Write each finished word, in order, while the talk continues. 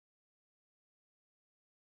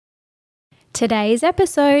Today's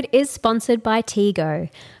episode is sponsored by Tego.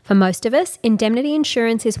 For most of us, indemnity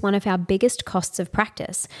insurance is one of our biggest costs of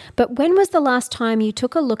practice. But when was the last time you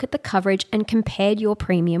took a look at the coverage and compared your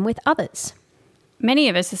premium with others? Many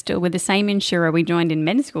of us are still with the same insurer we joined in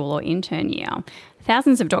med school or intern year.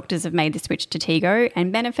 Thousands of doctors have made the switch to Tego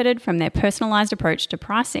and benefited from their personalised approach to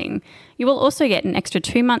pricing. You will also get an extra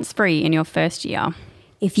 2 months free in your first year.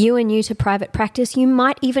 If you are new to private practice, you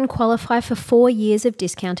might even qualify for 4 years of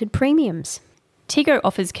discounted premiums. Tego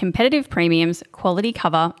offers competitive premiums, quality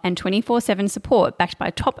cover, and 24/7 support backed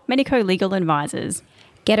by top medico-legal advisors.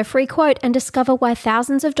 Get a free quote and discover why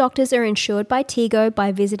thousands of doctors are insured by Tego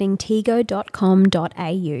by visiting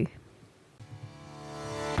tego.com.au.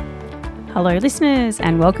 Hello listeners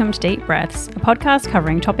and welcome to Deep Breaths, a podcast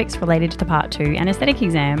covering topics related to the Part 2 anaesthetic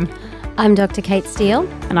exam. I'm Dr. Kate Steele.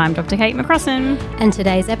 And I'm Dr. Kate McCrossan. And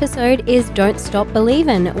today's episode is Don't Stop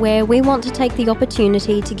Believin', where we want to take the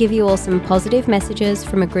opportunity to give you all some positive messages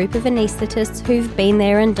from a group of anaesthetists who've been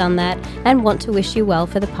there and done that and want to wish you well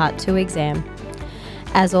for the Part 2 exam.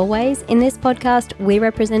 As always, in this podcast, we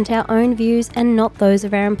represent our own views and not those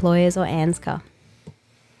of our employers or ANZCA.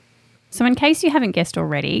 So in case you haven't guessed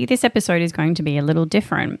already, this episode is going to be a little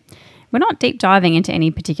different. We're not deep diving into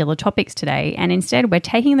any particular topics today, and instead we're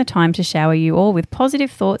taking the time to shower you all with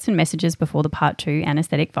positive thoughts and messages before the Part 2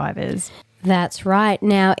 anaesthetic vivas. That's right.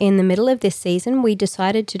 Now, in the middle of this season, we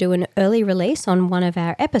decided to do an early release on one of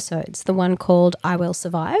our episodes, the one called I Will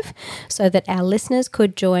Survive, so that our listeners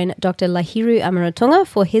could join Dr. Lahiru Amaratunga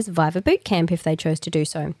for his Viva Bootcamp if they chose to do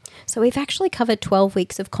so. So we've actually covered 12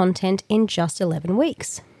 weeks of content in just 11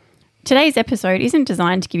 weeks. Today's episode isn't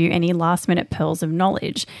designed to give you any last-minute pearls of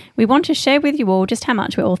knowledge. We want to share with you all just how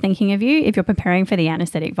much we're all thinking of you if you're preparing for the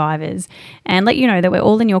anaesthetic vivas, and let you know that we're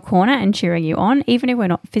all in your corner and cheering you on, even if we're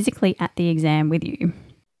not physically at the exam with you.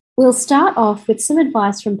 We'll start off with some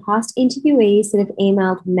advice from past interviewees that have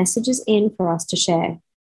emailed messages in for us to share.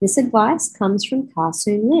 This advice comes from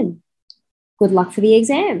Karsoon Lim. Good luck for the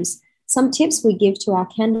exams. Some tips we give to our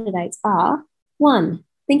candidates are: 1.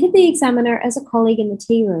 Think of the examiner as a colleague in the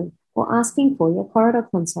tea room, or asking for your corridor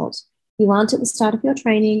consult. You aren't at the start of your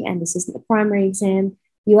training and this isn't the primary exam.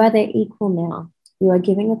 You are their equal now. You are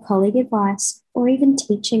giving a colleague advice or even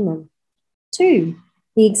teaching them. 2,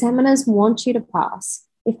 the examiners want you to pass.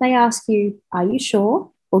 If they ask you, are you sure?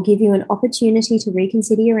 Or give you an opportunity to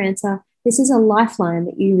reconsider your answer, this is a lifeline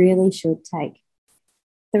that you really should take.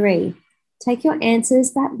 3, take your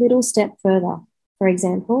answers that little step further. For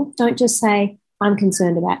example, don't just say, I'm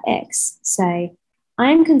concerned about X. Say,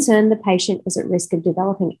 I am concerned the patient is at risk of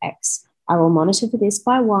developing X. I will monitor for this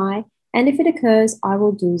by Y, and if it occurs, I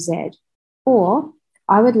will do Z. Or,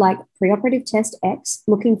 I would like preoperative test X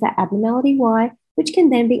looking for abnormality Y, which can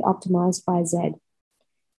then be optimized by Z.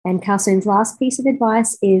 And Karsoon's last piece of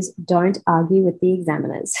advice is don't argue with the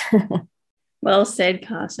examiners. Well said,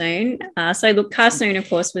 Karsoon. Karsoon, of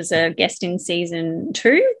course, was a guest in season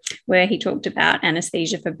 2 where he talked about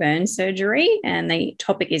anaesthesia for burn surgery, and the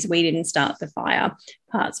topic is We Didn't Start the Fire,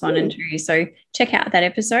 parts 1 and 2. So check out those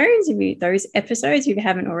episodes if you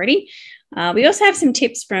haven't already. We also have some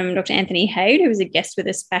tips from Dr. Anthony Haid, who was a guest with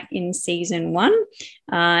us back in season 1,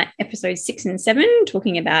 episodes 6 and 7,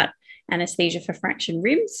 talking about anaesthesia for fractured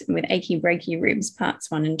ribs with achy breaky ribs,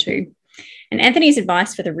 parts 1 and 2. And Anthony's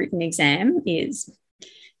advice for the written exam is,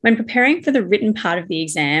 when preparing for the written part of the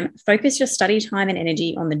exam, focus your study time and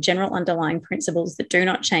energy on the general underlying principles that do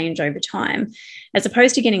not change over time, as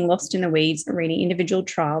opposed to getting lost in the weeds or reading individual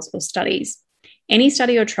trials or studies. Any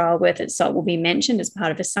study or trial worth its salt will be mentioned as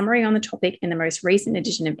part of a summary on the topic in the most recent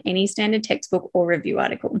edition of any standard textbook or review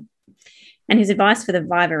article. And his advice for the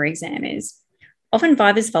Viva exam is, often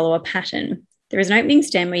Vivas follow a pattern. There is an opening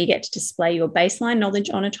stem where you get to display your baseline knowledge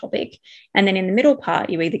on a topic, and then in the middle part,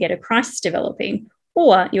 you either get a crisis developing,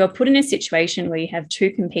 or you are put in a situation where you have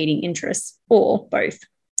 2 competing interests, or both.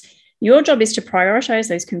 Your job is to prioritise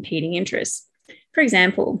those competing interests. For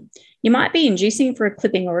example, you might be inducing for a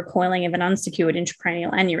clipping or recoiling of an unsecured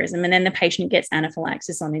intracranial aneurysm, and then the patient gets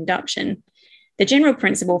anaphylaxis on induction. The general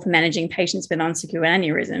principle for managing patients with unsecured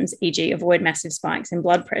aneurysms, e.g. avoid massive spikes in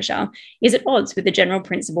blood pressure, is at odds with the general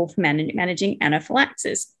principle for managing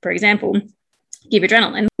anaphylaxis. For example, give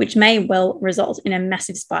adrenaline, which may well result in a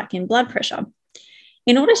massive spike in blood pressure.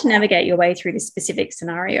 In order to navigate your way through this specific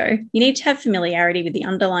scenario, you need to have familiarity with the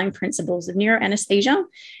underlying principles of neuroanesthesia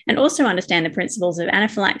and also understand the principles of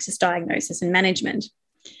anaphylaxis diagnosis and management.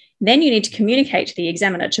 Then you need to communicate to the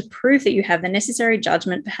examiner to prove that you have the necessary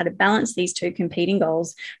judgment for how to balance these 2 competing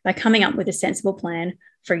goals by coming up with a sensible plan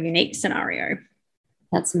for a unique scenario.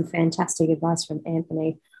 That's some fantastic advice from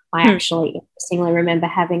Anthony. I actually interestingly remember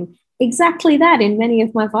having exactly that in many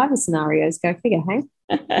of my Viva scenarios. Go figure, hey?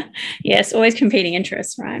 Yes, always competing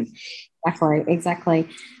interests, right? Exactly.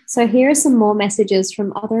 So here are some more messages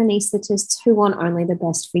from other anaesthetists who want only the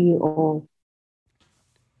best for you all.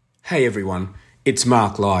 Hey everyone, it's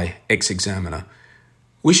Mark Lai, ex-examiner.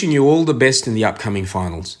 Wishing you all the best in the upcoming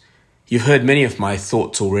finals. You've heard many of my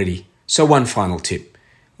thoughts already, so one final tip.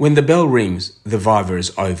 When the bell rings, the Viva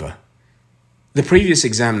is over. The previous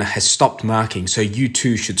examiner has stopped marking, so you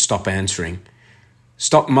too should stop answering.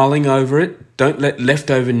 Stop mulling over it. Don't let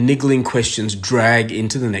leftover niggling questions drag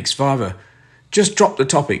into the next Viva. Just drop the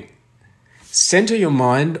topic. Centre your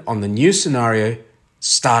mind on the new scenario.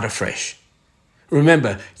 Start afresh.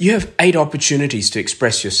 Remember, you have 8 opportunities to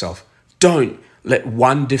express yourself. Don't let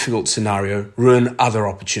one difficult scenario ruin other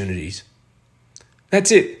opportunities.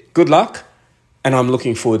 That's it. Good luck, and I'm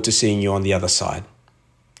looking forward to seeing you on the other side.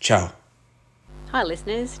 Ciao. Hi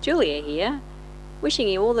listeners, Julia here. Wishing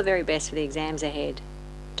you all the very best for the exams ahead.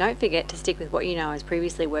 Don't forget to stick with what you know has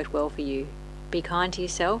previously worked well for you. Be kind to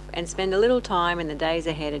yourself and spend a little time in the days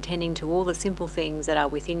ahead attending to all the simple things that are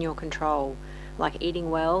within your control, like eating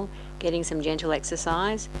well, getting some gentle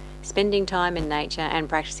exercise, spending time in nature and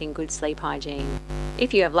practicing good sleep hygiene.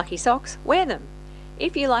 If you have lucky socks, wear them.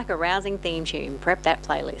 If you like a rousing theme tune, prep that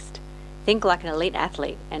playlist. Think like an elite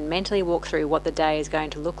athlete and mentally walk through what the day is going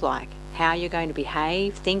to look like, how you're going to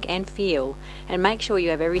behave, think and feel, and make sure you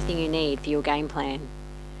have everything you need for your game plan.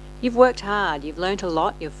 You've worked hard, you've learnt a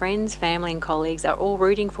lot, your friends, family and colleagues are all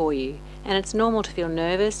rooting for you, and it's normal to feel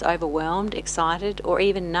nervous, overwhelmed, excited or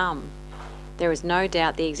even numb. There is no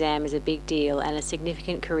doubt the exam is a big deal and a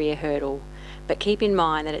significant career hurdle, but keep in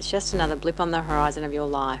mind that it's just another blip on the horizon of your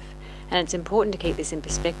life, and it's important to keep this in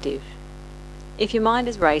perspective. If your mind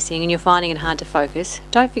is racing and you're finding it hard to focus,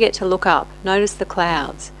 don't forget to look up, notice the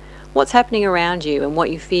clouds, what's happening around you and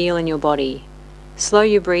what you feel in your body. Slow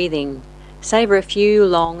your breathing, savour a few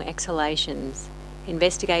long exhalations,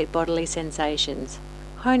 investigate bodily sensations,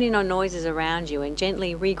 hone in on noises around you and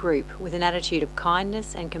gently regroup with an attitude of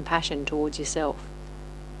kindness and compassion towards yourself.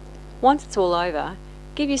 Once it's all over,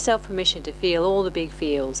 give yourself permission to feel all the big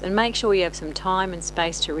feels and make sure you have some time and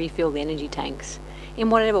space to refill the energy tanks, in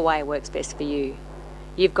whatever way works best for you.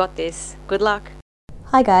 You've got this. Good luck.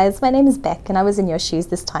 Hi guys, my name is Beck and I was in your shoes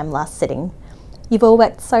this time last sitting. You've all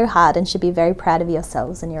worked so hard and should be very proud of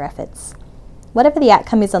yourselves and your efforts. Whatever the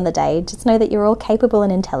outcome is on the day, just know that you're all capable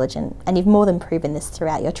and intelligent, and you've more than proven this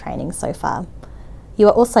throughout your training so far. You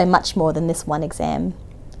are also much more than this one exam.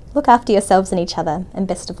 Look after yourselves and each other, and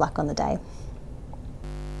best of luck on the day.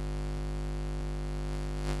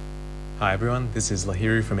 Hi everyone, this is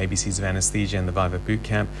Lahiru from ABCs of Anaesthesia and the Viva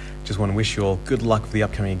Bootcamp. Just want to wish you all good luck for the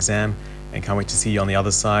upcoming exam, and can't wait to see you on the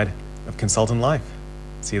other side of consultant life.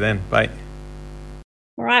 See you then, bye.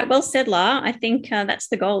 All right, well said, La. I think that's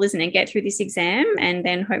the goal, isn't it? Get through this exam and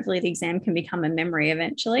then hopefully the exam can become a memory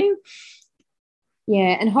eventually.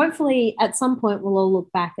 Yeah, and hopefully at some point we'll all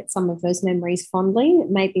look back at some of those memories fondly.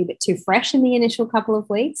 It may be a bit too fresh in the initial couple of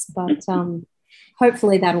weeks, but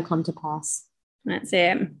hopefully that'll come to pass. That's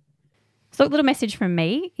it. So a little message from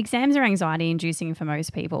me. Exams are anxiety inducing for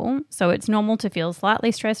most people, so it's normal to feel slightly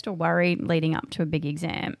stressed or worried leading up to a big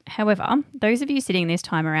exam. However, those of you sitting this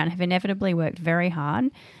time around have inevitably worked very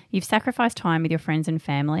hard. You've sacrificed time with your friends and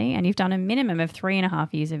family, and you've done a minimum of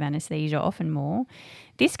 3.5 years of anaesthesia, often more.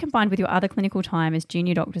 This, combined with your other clinical time as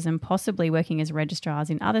junior doctors and possibly working as registrars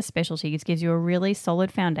in other specialties, gives you a really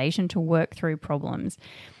solid foundation to work through problems.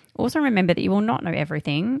 Also remember that you will not know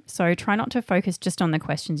everything, so try not to focus just on the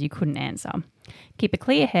questions you couldn't answer. Keep a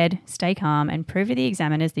clear head, stay calm, and prove to the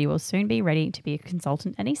examiners that you will soon be ready to be a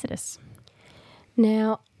consultant anaesthetist.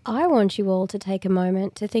 Now, I want you all to take a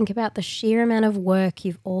moment to think about the sheer amount of work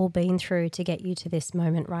you've all been through to get you to this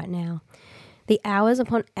moment right now. The hours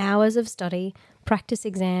upon hours of study, practice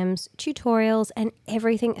exams, tutorials, and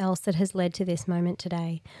everything else that has led to this moment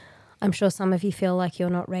today. I'm sure some of you feel like you're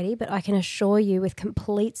not ready, but I can assure you with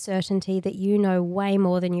complete certainty that you know way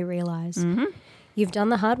more than you realise. Mm-hmm. You've done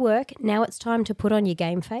the hard work. Now it's time to put on your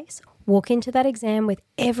game face, walk into that exam with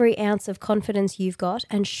every ounce of confidence you've got,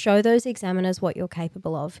 and show those examiners what you're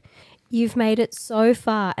capable of. You've made it so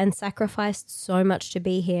far and sacrificed so much to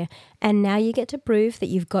be here, and now you get to prove that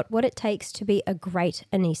you've got what it takes to be a great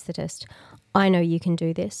anaesthetist. I know you can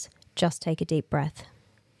do this. Just take a deep breath.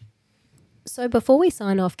 So before we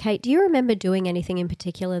sign off, Kate, do you remember doing anything in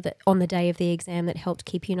particular that on the day of the exam that helped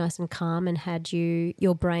keep you nice and calm and had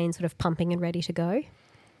your brain sort of pumping and ready to go?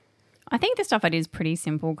 I think the stuff I did is pretty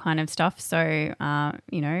simple kind of stuff. So, had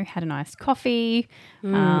a nice coffee.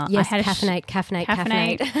 Yes, I had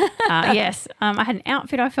caffeinate. Yes. I had an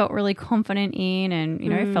outfit I felt really confident in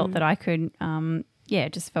and, felt that I could,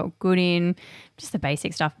 just felt good in, just the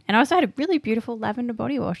basic stuff. And I also had a really beautiful lavender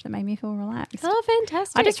body wash that made me feel relaxed. Oh,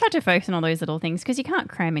 fantastic. I just tried to focus on all those little things because you can't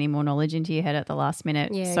cram any more knowledge into your head at the last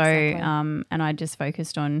minute. Yeah, so, exactly. and I just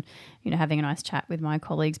focused on, having a nice chat with my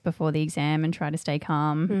colleagues before the exam and try to stay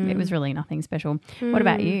calm. It was really nothing special. What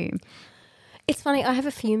about you? It's funny, I have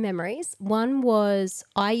a few memories. One was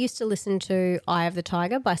I used to listen to Eye of the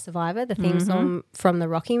Tiger by Survivor, the theme song from the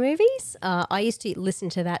Rocky movies. I used to listen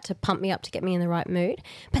to that to pump me up, to get me in the right mood.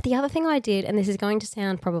 But the other thing I did, and this is going to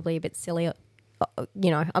sound probably a bit silly, I'm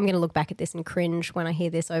going to look back at this and cringe when I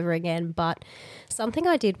hear this over again, but something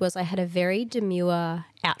I did was I had a very demure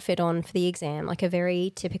outfit on for the exam, like a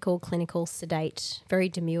very typical clinical sedate, very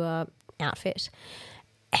demure outfit.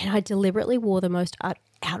 And I deliberately wore the most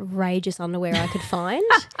outrageous underwear I could find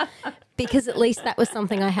because at least that was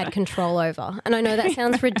something I had control over. And I know that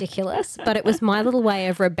sounds ridiculous, but it was my little way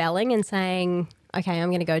of rebelling and saying, okay,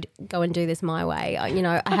 I'm going to go and do this my way. I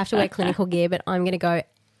have to wear clinical gear, but I'm going to go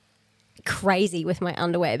crazy with my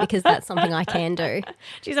underwear because that's something I can do.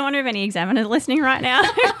 Geez, I wonder if any examiners listening right now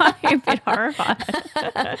might be a bit horrified.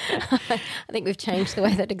 I think we've changed the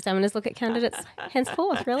way that examiners look at candidates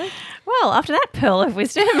henceforth, really. Well, after that pearl of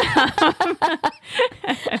wisdom,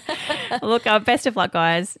 look, best of luck,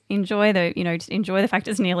 guys. Enjoy the fact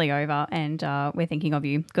it's nearly over, and we're thinking of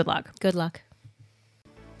you. Good luck. Good luck.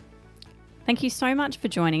 Thank you so much for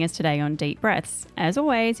joining us today on Deep Breaths. As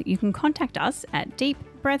always, you can contact us at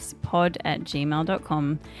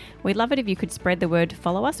deepbreathspod@gmail.com. We'd love it if you could spread the word to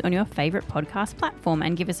follow us on your favourite podcast platform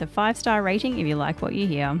and give us a 5-star rating if you like what you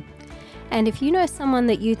hear. And if you know someone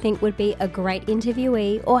that you think would be a great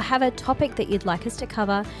interviewee or have a topic that you'd like us to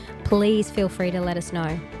cover, please feel free to let us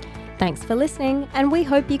know. Thanks for listening, and we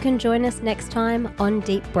hope you can join us next time on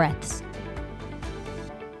Deep Breaths.